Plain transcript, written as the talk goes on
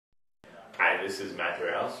Hi, this is Matt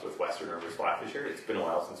Drahos with Western Rivers Fly Fisher. It's been a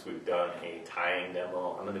while since we've done a tying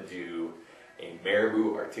demo. I'm going to do a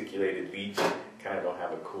marabou articulated leech. Kind of don't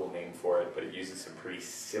have a cool name for it, but it uses some pretty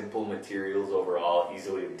simple materials overall,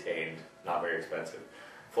 easily obtained, not very expensive.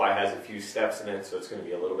 Fly has a few steps in it, so it's going to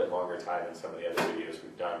be a little bit longer tie than some of the other videos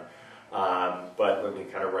we've done. But let me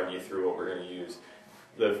kind of run you through what we're going to use.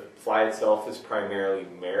 The fly itself is primarily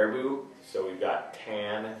marabou, so we've got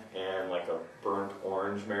tan and like a burnt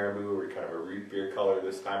orange marabou, or kind of a root beer color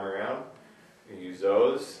this time around. We're going to use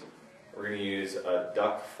those. We're going to use a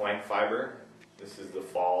duck flank fiber. This is the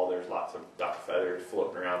fall, there's lots of duck feathers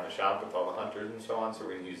floating around the shop with all the hunters and so on, so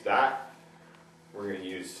we're going to use that. We're going to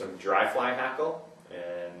use some dry fly hackle,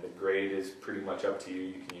 and the grade is pretty much up to you.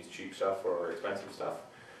 You can use cheap stuff or expensive stuff.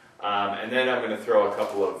 And then I'm going to throw a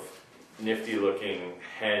couple of nifty looking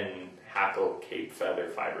hen hackle cape feather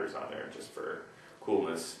fibers on there just for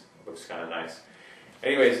coolness. Looks kind of nice.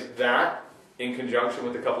 Anyways, that in conjunction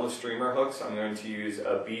with a couple of streamer hooks, I'm going to use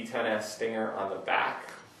a B10S stinger on the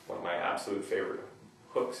back, one of my absolute favorite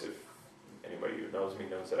hooks. If anybody who knows me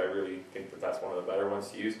knows that I really think that that's one of the better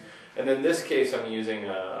ones to use. And in this case, I'm using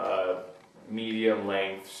a medium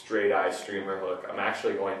length straight eye streamer hook. I'm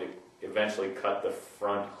actually going to eventually cut the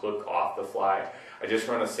front hook off the fly. I just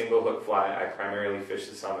run a single hook fly. I primarily fish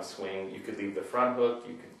this on the swing. You could leave the front hook,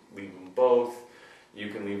 you could leave them both, you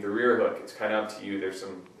can leave the rear hook. It's kind of up to you. There's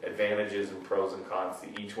some advantages and pros and cons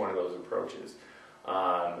to each one of those approaches.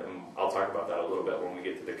 And I'll talk about that a little bit when we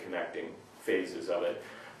get to the connecting phases of it.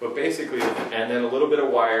 But basically, and then a little bit of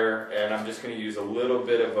wire, and I'm just going to use a little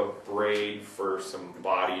bit of a braid for some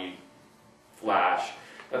body flash.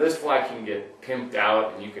 Now this fly can get pimped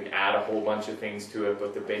out and you can add a whole bunch of things to it,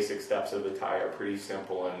 but the basic steps of the tie are pretty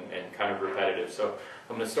simple and kind of repetitive. So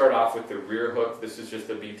I'm going to start off with the rear hook. This is just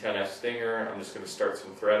a B10S stinger. I'm just going to start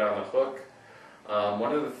some thread on the hook.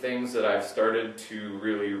 One of the things that I've started to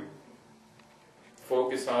really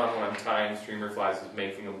focus on when I'm tying streamer flies is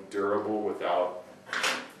making them durable without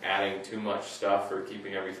adding too much stuff or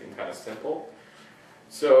keeping everything kind of simple.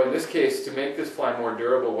 So in this case, to make this fly more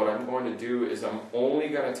durable, what I'm going to do is I'm only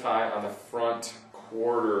going to tie on the front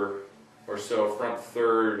quarter or so, front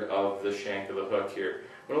third of the shank of the hook here.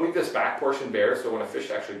 I'm going to leave this back portion bare, so when a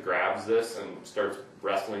fish actually grabs this and starts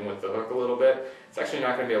wrestling with the hook a little bit, it's actually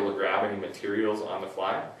not going to be able to grab any materials on the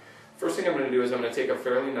fly. First thing I'm going to do is I'm going to take a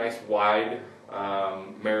fairly nice wide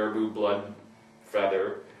marabou blood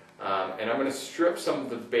feather, and I'm going to strip some of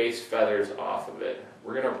the base feathers off of it.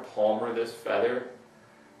 We're going to palmer this feather,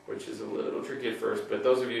 which is a little tricky at first, but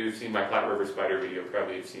those of you who've seen my Platte River spider video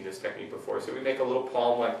probably have seen this technique before. So we make a little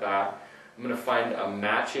palm like that. I'm going to find a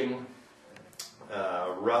matching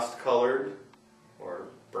rust-colored or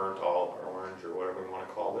burnt orange or whatever we want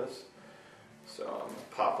to call this. So I'm going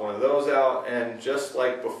to pop one of those out, and just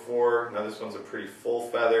like before, now this one's a pretty full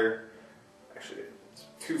feather. Actually, it's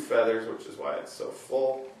 2 feathers, which is why it's so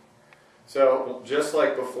full. So, just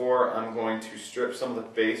like before, I'm going to strip some of the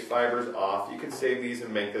base fibers off. You can save these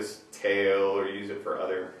and make this tail or use it for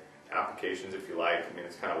other applications if you like. I mean,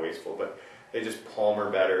 it's kind of wasteful, but they just palmer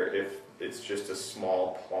better if it's just a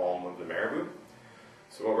small palm of the marabou.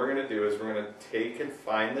 So what we're going to do is we're going to take and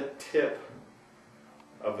find the tip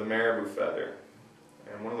of the marabou feather.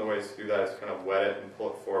 And one of the ways to do that is kind of wet it and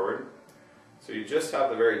pull it forward. So you just have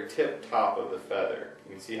the very tip top of the feather.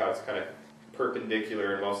 You can see how it's kind of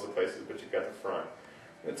perpendicular in most of the places, but you've got the front.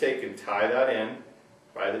 I'm going to take and tie that in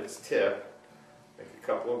by its tip, make a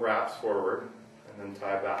couple of wraps forward, and then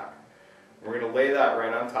tie back. We're going to lay that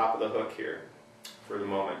right on top of the hook here for the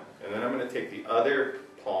moment. And then I'm going to take the other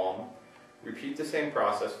palm, repeat the same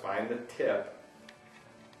process, find the tip,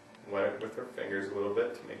 wet it with our fingers a little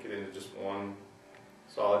bit to make it into just one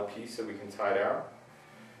solid piece that we can tie down.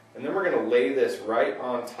 And then we're going to lay this right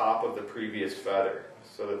on top of the previous feather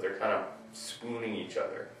so that they're kind of spooning each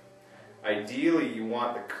other. Ideally, you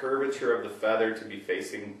want the curvature of the feather to be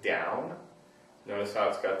facing down. Notice how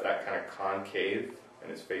it's got that kind of concave and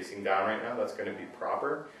it's facing down right now. That's going to be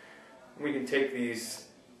proper. We can take these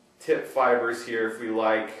tip fibers here if we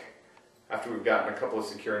like, after we've gotten a couple of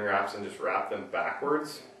securing wraps, and just wrap them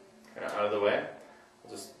backwards, kind of out of the way. It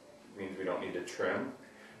just means we don't need to trim.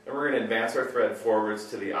 Then we're going to advance our thread forwards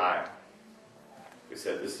to the eye. Like I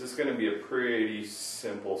said, this is going to be a pretty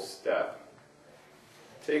simple step.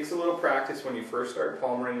 Takes a little practice when you first start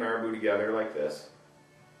palmering marabou together like this.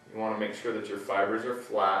 You want to make sure that your fibers are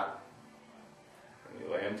flat when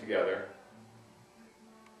you lay them together.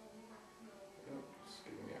 Just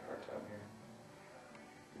giving me a hard time here.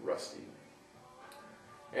 Rusty.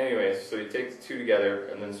 Anyways, so you take the two together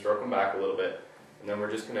and then stroke them back a little bit, and then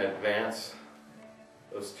we're just going to advance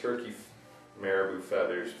those turkey marabou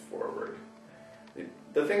feathers forward.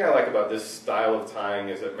 The thing I like about this style of tying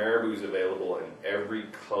is that marabou is available in every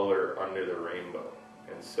color under the rainbow.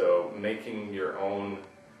 And so making your own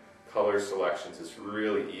color selections is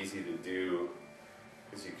really easy to do,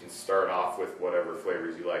 because you can start off with whatever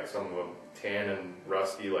flavors you like. Some of them tan and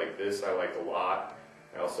rusty like this I like a lot.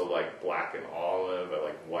 I also like black and olive. I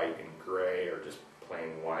like white and gray, or just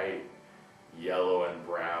plain white. Yellow and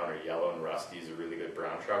brown, or yellow and rusty is a really good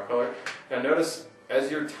brown trout color. Now notice,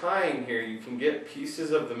 as you're tying here, you can get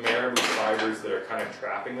pieces of the marabou fibers that are kind of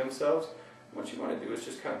trapping themselves. What you want to do is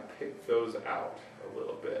just kind of pick those out a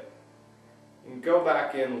little bit. You can go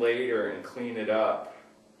back in later and clean it up,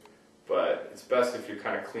 but it's best if you're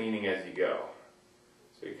kind of cleaning as you go.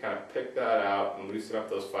 So you kind of pick that out and loosen up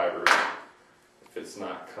those fibers if it's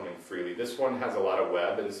not coming freely. This one has a lot of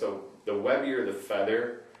web, and so the webbier the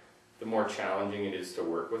feather, the more challenging it is to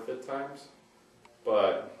work with at times.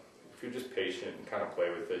 But if you're just patient and kind of play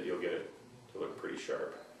with it, you'll get it to look pretty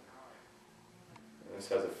sharp. And this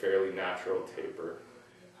has a fairly natural taper.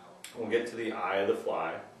 We'll get to the eye of the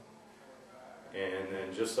fly. And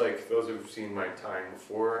then, just like those who've seen my tying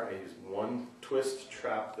before, I use one twist to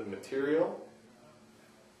trap the material,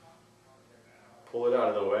 pull it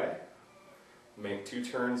out of the way, make 2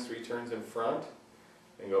 turns, 3 turns in front,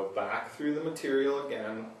 and go back through the material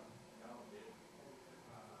again.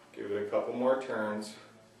 Give it a couple more turns,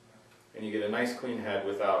 and you get a nice clean head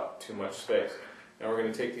without too much space. Now we're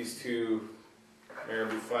going to take these 2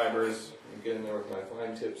 marabou fibers and get in there with my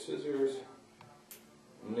fine tip scissors,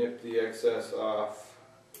 nip the excess off,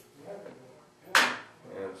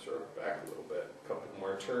 and sort of back a little bit. A couple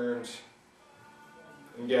more turns.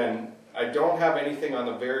 Again, I don't have anything on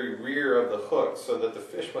the very rear of the hook, so that the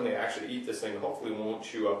fish, when they actually eat this thing, hopefully won't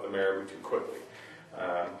chew up the marabou too quickly.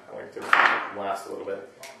 I like to last a little bit.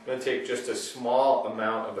 I'm going to take just a small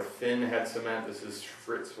amount of a thin head cement. This is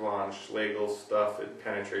Fritz von Schlegel stuff. It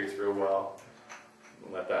penetrates real well.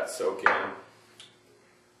 Let that soak in.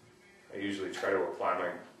 I usually try to apply my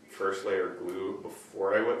first layer of glue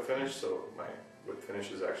before I whip finish, so my whip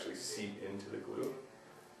finishes actually seep into the glue,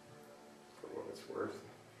 for what it's worth.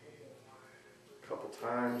 A couple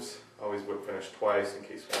times. Always whip finish twice in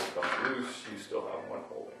case one comes loose, you still have one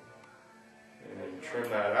holding. And then trim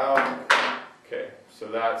that out. Okay, so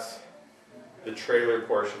that's the trailer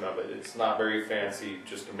portion of it. It's not very fancy,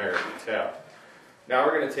 just a marabou tail. Now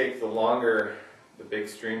we're going to take the big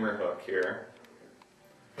streamer hook here.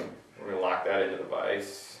 We're going to lock that into the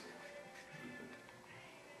vise.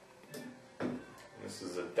 This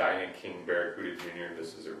is a Dyna King Barracuda Jr.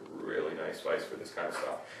 This is a really nice vise for this kind of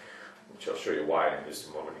stuff, which I'll show you why in just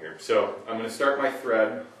a moment here. So I'm going to start my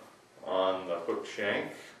thread on the hook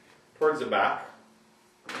shank towards the back.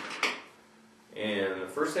 And the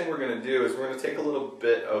first thing we're going to do is we're going to take a little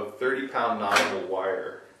bit of 30-pound knottable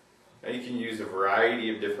wire. Now you can use a variety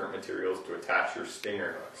of different materials to attach your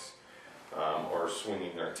stinger hooks, or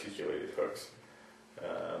swinging articulated hooks.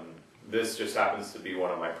 This just happens to be one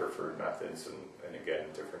of my preferred methods, and again,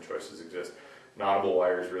 different choices exist. Knottable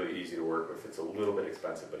wire is really easy to work with. It's a little bit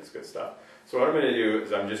expensive, but it's good stuff. So what I'm going to do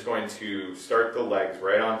is I'm just going to start the legs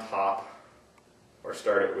right on top, or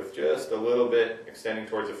start it with just a little bit extending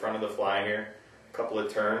towards the front of the fly here. A couple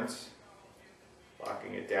of turns,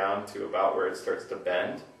 locking it down to about where it starts to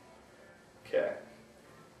bend. Okay.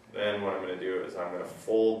 Then what I'm going to do is I'm going to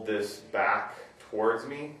fold this back towards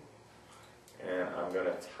me, and I'm going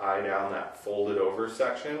to tie down that folded over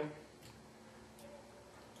section.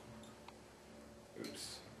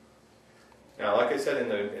 Oops. Now, like I said in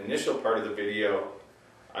the initial part of the video,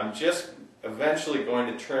 I'm just eventually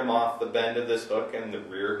going to trim off the bend of this hook and the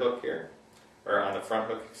rear hook here, or on the front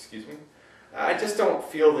hook, excuse me. I just don't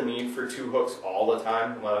feel the need for 2 hooks all the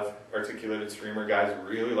time. A lot of articulated streamer guys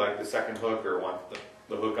really like the second hook or want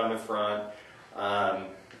the hook on the front.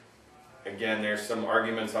 Again, there's some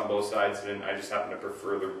arguments on both sides, and I just happen to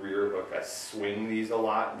prefer the rear hook. I swing these a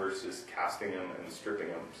lot versus casting them and stripping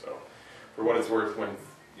them. So for what it's worth, when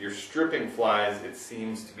you're stripping flies, it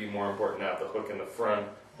seems to be more important to have the hook in the front.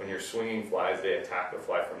 When you're swinging flies, they attack the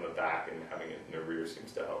fly from the back, and having it in the rear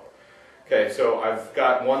seems to help. Okay, so I've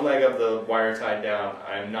got one leg of the wire tied down.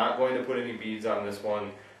 I'm not going to put any beads on this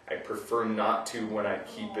one. I prefer not to when I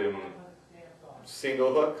keep him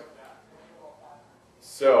single hook.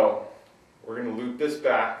 So we're going to loop this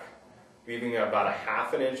back, leaving about a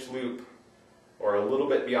 ½ inch loop, or a little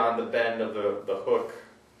bit beyond the bend of the hook.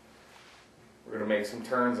 We're going to make some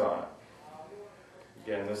turns on it.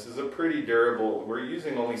 Again, this is a pretty durable. We're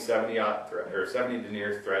using only 70-aught thread, or 70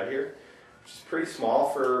 denier thread here, which is pretty small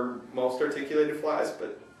for most articulated flies,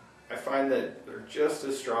 but I find that they're just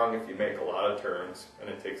as strong if you make a lot of turns and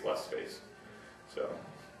it takes less space. So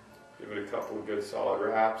Give it a couple of good solid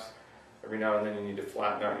wraps. Every now and then you need to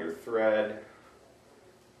flatten out your thread.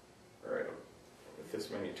 Alright, with this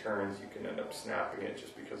many turns you can end up snapping it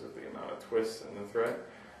just because of the amount of twists in the thread.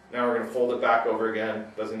 Now we're going to fold it back over again.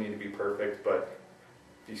 Doesn't need to be perfect, but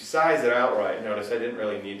if you size it out right, notice I didn't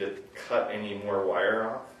really need to cut any more wire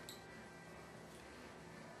off.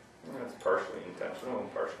 That's partially intentional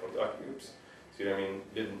and partially duck. Oops. See what I mean?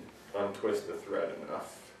 Didn't untwist the thread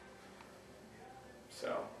enough.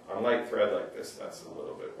 So, on light thread like this, that's a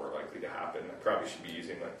little bit more likely to happen. I probably should be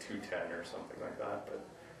using like 210 or something like that, but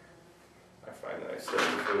I find that I still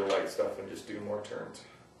prefer the light stuff and just do more turns.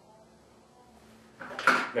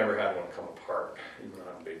 Never had one come apart, even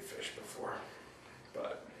on big fish before,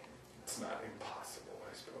 but it's not impossible,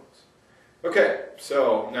 I suppose. Okay,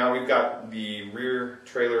 so now we've got the rear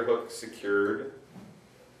trailer hook secured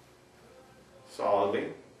solidly.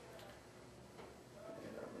 And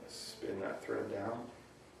I'm going to spin that thread down.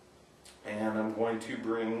 And I'm going to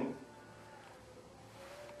bring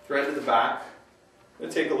thread to the back. I'm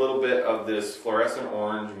going to take a little bit of this fluorescent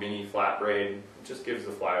orange mini flat braid. It just gives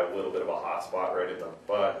the fly a little bit of a hot spot right in the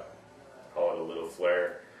butt. Call it a little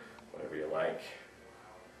flare, whatever you like.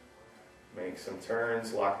 Make some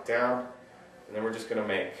turns, lock it down, and then we're just going to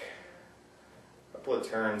make a couple of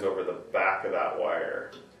turns over the back of that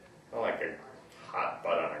wire. Not like a hot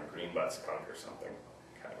butt on a green butt skunk or something.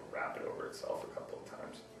 Kind of wrap it over itself a couple of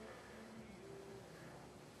times.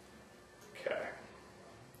 Okay.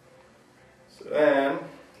 So then,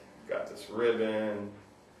 we've got this ribbon.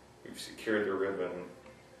 We've secured the ribbon.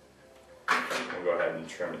 We'll go ahead and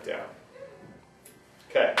trim it down.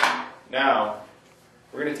 Okay, now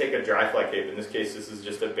we're going to take a dry fly cape. In this case, this is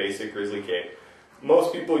just a basic grizzly cape.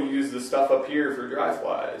 Most people use the stuff up here for dry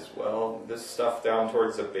flies. Well, this stuff down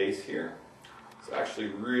towards the base here is actually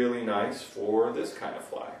really nice for this kind of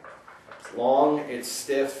fly. It's long, it's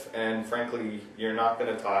stiff, and frankly, you're not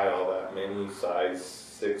going to tie all that many size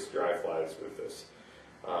 6 dry flies with this.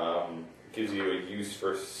 It gives you a use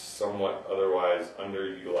for somewhat otherwise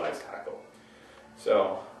underutilized hackle.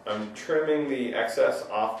 So I'm trimming the excess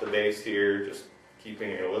off the base here, just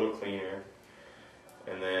keeping it a little cleaner.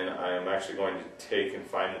 And then I am actually going to take and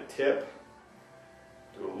find the tip,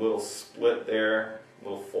 do a little split there, a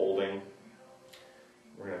little folding.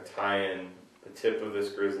 We're going to tie in the tip of this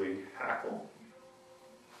grizzly hackle.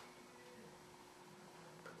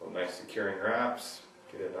 A couple of nice securing wraps,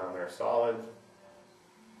 get it on there solid.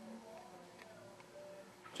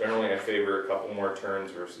 Generally I favor a couple more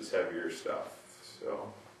turns versus heavier stuff.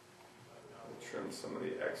 So I'll trim some of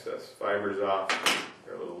the excess fibers off.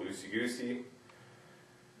 They're a little loosey-goosey.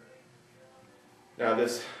 Now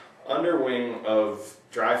this underwing of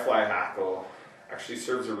dry fly hackle actually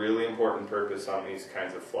serves a really important purpose on these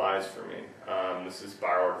kinds of flies for me. This is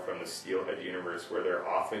borrowed from the steelhead universe, where they're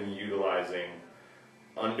often utilizing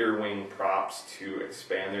underwing props to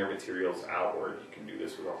expand their materials outward. You can do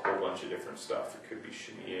this with a whole bunch of different stuff. It could be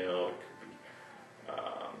chenille, it could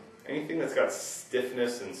be anything that's got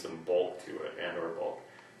stiffness and some bulk to it, and or bulk.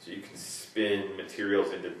 So you can spin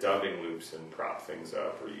materials into dubbing loops and prop things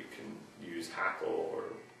up, or you can use hackle, or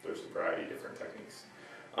there's a variety of different techniques.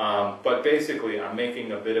 But basically I'm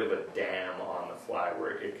making a bit of a dam on the fly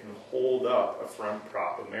where it can hold up a front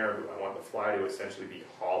prop of marabou. I want the fly to essentially be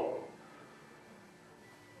hollow.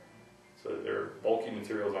 So there are bulky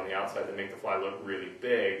materials on the outside that make the fly look really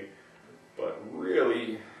big, but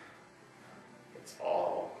really it's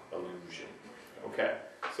all illusion. Okay,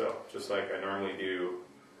 so just like I normally do,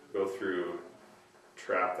 go through,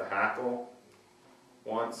 trap the hackle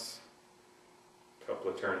once, a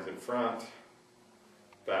couple of turns in front,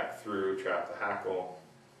 back through, trap the hackle,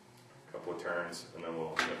 a couple of turns, and then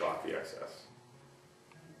we'll nip off the excess.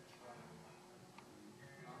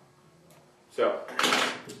 So,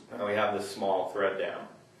 now we have this small thread down.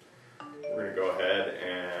 We're going to go ahead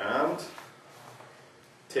and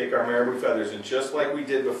take our marabou feathers, and just like we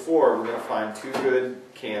did before, we're going to find 2 good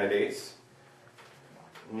candidates.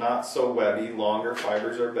 Not so webby, longer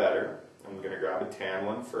fibers are better. I'm going to grab a tan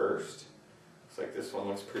one first. Looks like this one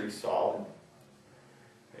looks pretty solid.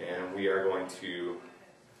 And we are going to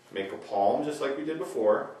make a palm just like we did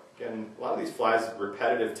before. Again, a lot of these flies have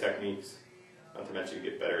repetitive techniques, not to mention you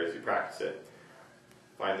get better as you practice it.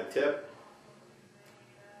 Find the tip,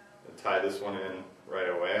 and tie this one in right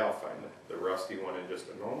away. I'll find the rusty one in just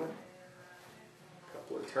a moment. A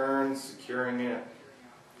couple of turns, securing it.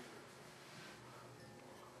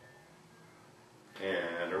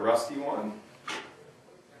 And a rusty one.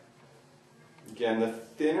 Again, the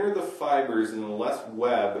thinner the fibers and the less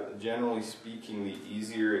web, generally speaking, the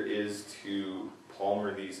easier it is to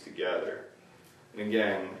palmer these together. And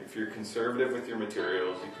again, if you're conservative with your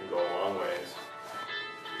materials, you can go a long ways.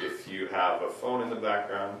 If you have a phone in the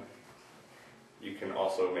background, you can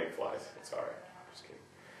also make flies. It's alright. Just kidding.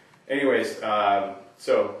 Anyways,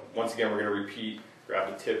 so once again, we're going to repeat.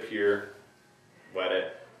 Grab the tip here, wet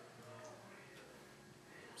it,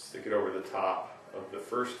 stick it over the top of the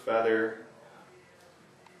first feather.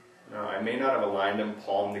 Now, I may not have aligned them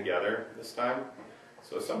palm together this time,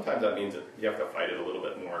 so sometimes that means that you have to fight it a little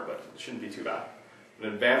bit more, but it shouldn't be too bad. I'm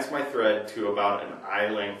going to advance my thread to about an eye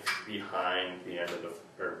length behind the end of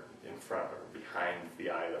the, or in front, or behind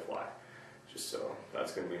the eye of the fly. Just so,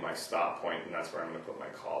 that's going to be my stop point, and that's where I'm going to put my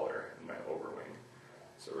collar and my overwing.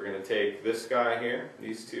 So we're going to take this guy here,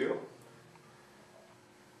 these two.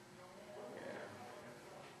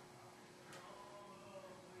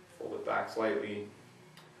 Fold it back slightly,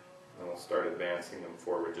 and we'll start advancing them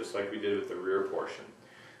forward, just like we did with the rear portion.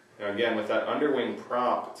 Now again, with that underwing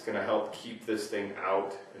prop, it's going to help keep this thing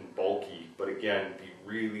out and bulky, but again, be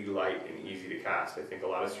really light and easy to cast. I think a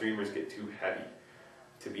lot of streamers get too heavy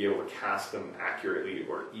to be able to cast them accurately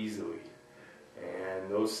or easily. And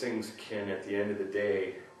those things can, at the end of the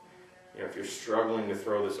day, you know, if you're struggling to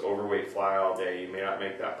throw this overweight fly all day, you may not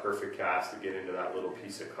make that perfect cast to get into that little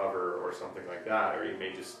piece of cover or something like that, or you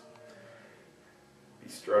may just be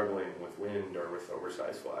struggling with wind or with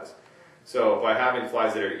oversized flies. So by having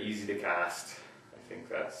flies that are easy to cast, I think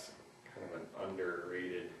that's kind of an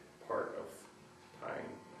underrated part of tying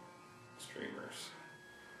streamers.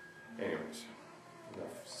 Anyways,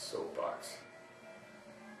 enough soapbox.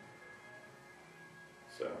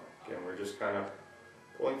 So again, we're just kind of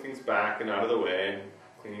pulling things back and out of the way and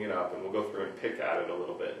cleaning it up, and we'll go through and pick at it a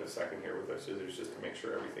little bit in a second here with our scissors just to make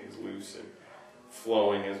sure everything's loose and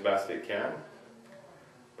flowing as best it can.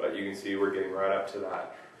 But you can see we're getting right up to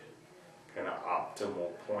that kind of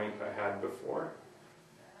optimal point I had before.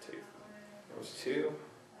 Take those two.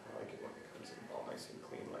 I like it when it comes in all nice and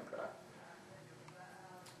clean like that.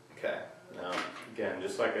 Okay, now again,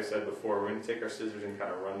 just like I said before, we're going to take our scissors and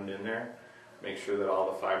kind of run it in there. Make sure that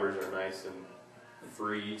all the fibers are nice and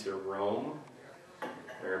free to roam.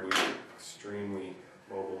 Marabou is extremely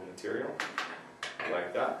mobile material,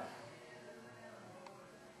 like that.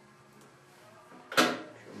 Trim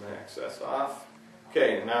the excess off.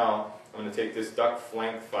 Okay, now I'm going to take this duck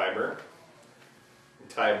flank fiber and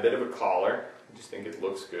tie a bit of a collar. I just think it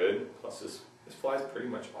looks good. Plus this fly is pretty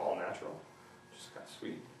much all natural, which is kind of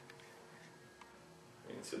sweet.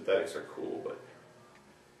 I mean, synthetics are cool, but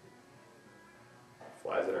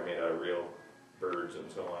flies that are made out of real birds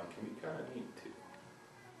and so on can be kind of neat too.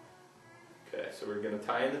 Okay, so we're going to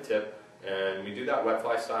tie in the tip, and we do that wet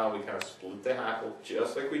fly style. We kind of split the hackle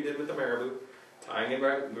just like we did with the marabou, tying in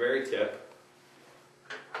right at the very tip.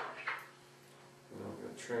 And I'm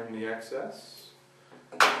going to trim the excess.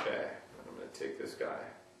 Okay, I'm going to take this guy.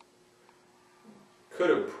 Could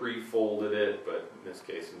have pre-folded it, but in this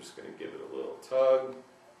case I'm just going to give it a little tug,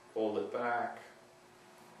 fold it back.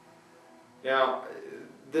 Now,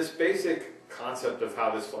 this basic concept of how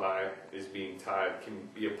this fly is being tied can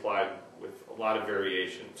be applied with a lot of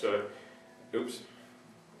variation. So, oops,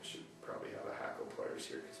 I should probably have a hackle pliers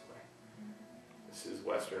here because this is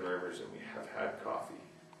Western Rivers and we have had coffee.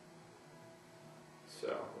 So,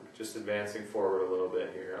 we're just advancing forward a little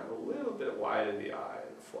bit here. I'm a little bit wide of the eye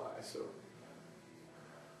of the fly, so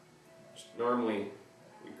normally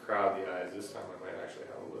we crowd the eyes. This time I might actually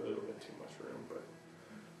have a little bit too much room, but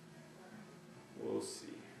we'll see.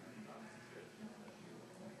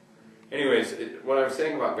 Anyways, what I'm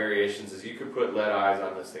saying about variations is you could put lead eyes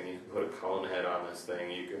on this thing, you can put a cone head on this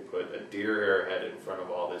thing, you can put a deer hair head in front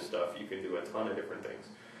of all this stuff, you can do a ton of different things.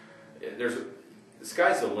 The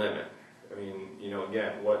sky's the limit. I mean, you know,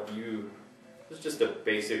 again, this is just a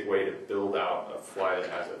basic way to build out a fly that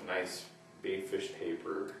has a nice baitfish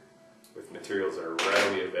taper with materials that are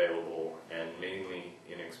readily available and mainly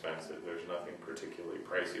inexpensive. There's nothing particularly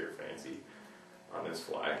pricey or fancy on this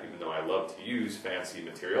fly, even though I love to use fancy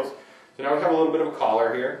materials. So now we have a little bit of a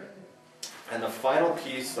collar here. And the final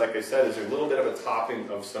piece, like I said, is a little bit of a topping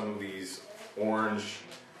of some of these orange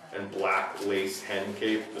and black lace hen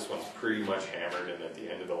cape. This one's pretty much hammered in at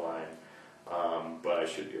the end of the line. But I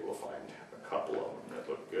should be able to find a couple of them that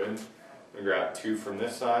look good. I'm going to grab two from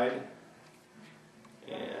this side.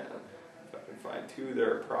 And if I can find two that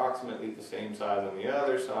are approximately the same size on the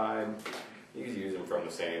other side, you can use them from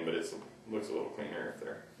the same, but it looks a little cleaner if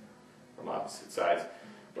they're from opposite sides.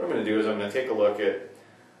 What I'm going to do is I'm going to take a look at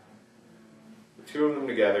the two of them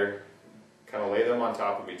together, kind of lay them on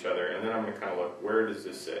top of each other, and then I'm going to kind of look, where does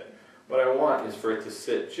this sit? What I want is for it to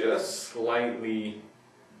sit just slightly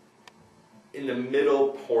in the middle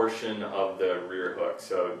portion of the rear hook.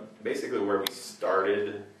 So basically where we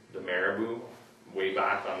started the marabou way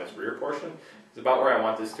back on this rear portion is about where I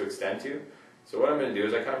want this to extend to. So what I'm going to do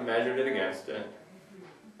is I kind of measured it against it,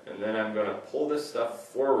 and then I'm going to pull this stuff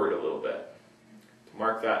forward a little bit to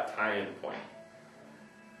mark that tie-in point.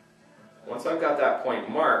 Once I've got that point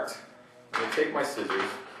marked, I'm going to take my scissors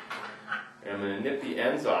and I'm going to nip the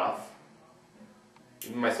ends off,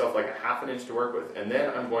 giving myself like a ½ inch to work with, and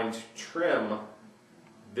then I'm going to trim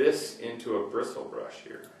this into a bristle brush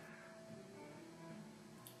here.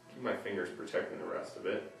 Keep my fingers protecting the rest of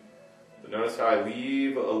it. But notice how I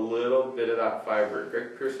leave a little bit of that fiber.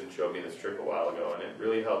 Greg Pearson showed me this trick a while ago, and it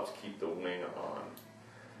really helps keep the wing on.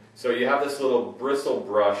 So you have this little bristle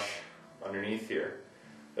brush underneath here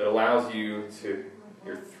that allows you to,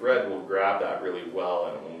 your thread will grab that really well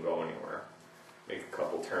and it won't go anywhere. Make a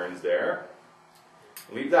couple turns there.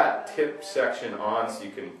 Leave that tip section on so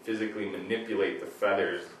you can physically manipulate the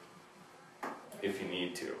feathers if you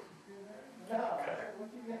need to. Okay.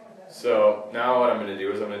 So now what I'm going to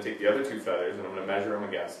do is I'm going to take the other 2 feathers and I'm going to measure them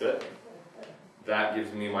against it. That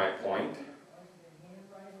gives me my point.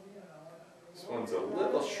 This one's a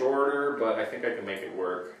little shorter, but I think I can make it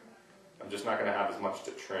work. I'm just not going to have as much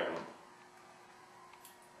to trim.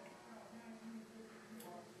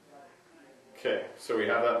 Okay, so we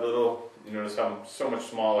have that little, you notice how I'm so much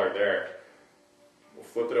smaller there. We'll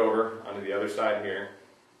flip it over onto the other side here.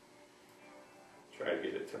 Try to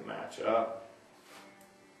get it to match up.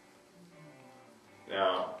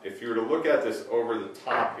 Now, if you were to look at this over the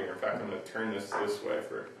top here, in fact, I'm going to turn this way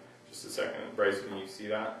for just a second. Bryce, can you see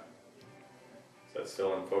that? Is that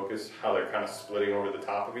still in focus? How they're kind of splitting over the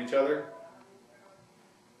top of each other?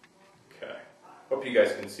 Okay. Hope you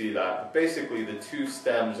guys can see that. But basically, the 2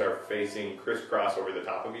 stems are facing crisscross over the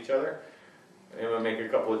top of each other. I'm going to make a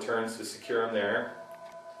couple of turns to secure them there.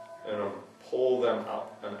 And I'm going to pull them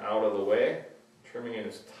out and out of the way, trimming it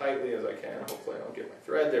as tightly as I can. Hopefully I don't get my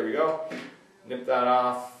thread. There we go. Nip that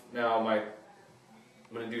off. Now I'm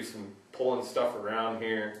going to do some pulling stuff around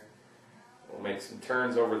here. We'll make some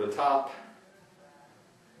turns over the top.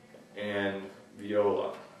 And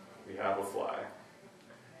viola. We have a fly.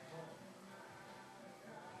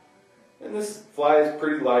 And this fly is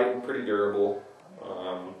pretty light and pretty durable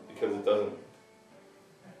because it doesn't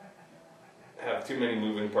have too many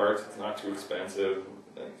moving parts. It's not too expensive.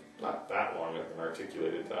 It's not that long of an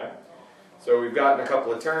articulated tie. So we've gotten a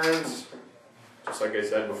couple of turns. Just like I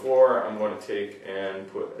said before, I'm going to take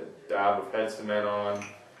and put a dab of head cement on.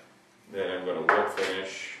 Then I'm going to whip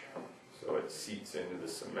finish so it seats into the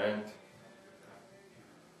cement.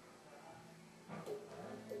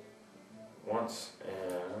 Once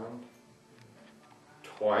and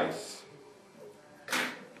twice.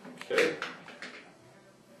 Okay.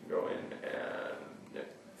 Go in and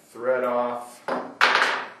nip thread off.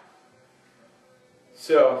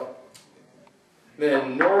 So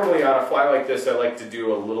then normally on a fly like this, I like to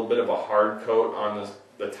do a little bit of a hard coat on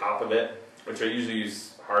the top of it, which I usually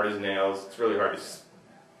use hard as nails. It's really hard to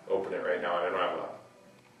open it right now, and I don't have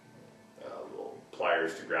little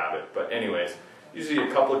pliers to grab it. But anyways, usually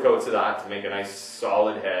a couple of coats of that to make a nice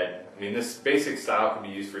solid head. I mean, this basic style can be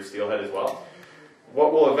used for steelhead as well.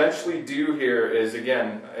 What we'll eventually do here is,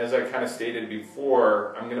 again, as I kind of stated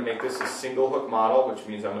before, I'm going to make this a single hook model, which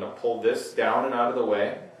means I'm going to pull this down and out of the way.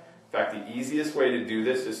 In fact, the easiest way to do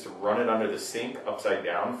this is to run it under the sink upside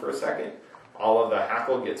down for a second. All of the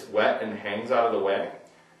hackle gets wet and hangs out of the way.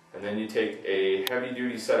 And then you take a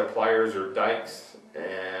heavy-duty set of pliers or dikes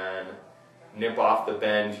and nip off the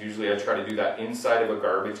bend. Usually I try to do that inside of a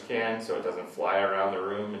garbage can so it doesn't fly around the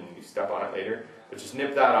room and you step on it later. But just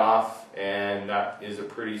nip that off, and that is a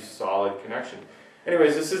pretty solid connection.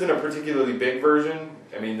 Anyways, this isn't a particularly big version.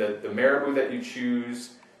 I mean, the marabou that you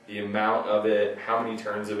choose, the amount of it, how many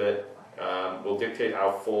turns of it, will dictate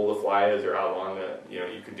how full the fly is or how long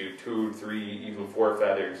you can do 2, 3, even 4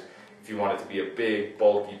 feathers if you want it to be a big,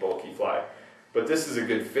 bulky fly. But this is a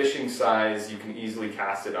good fishing size. You can easily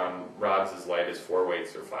cast it on rods as light as 4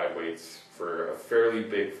 weights or 5 weights for a fairly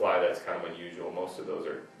big fly. That's kind of unusual. Most of those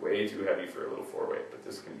are way too heavy for a little 4 weight, but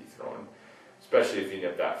this can be thrown, especially if you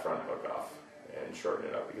nip that front hook off and shorten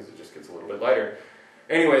it up because it just gets a little bit lighter.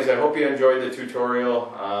 Anyways, I hope you enjoyed the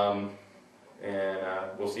tutorial,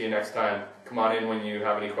 and we'll see you next time. Come on in when you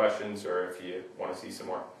have any questions or if you want to see some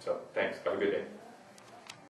more. So thanks. Have a good day.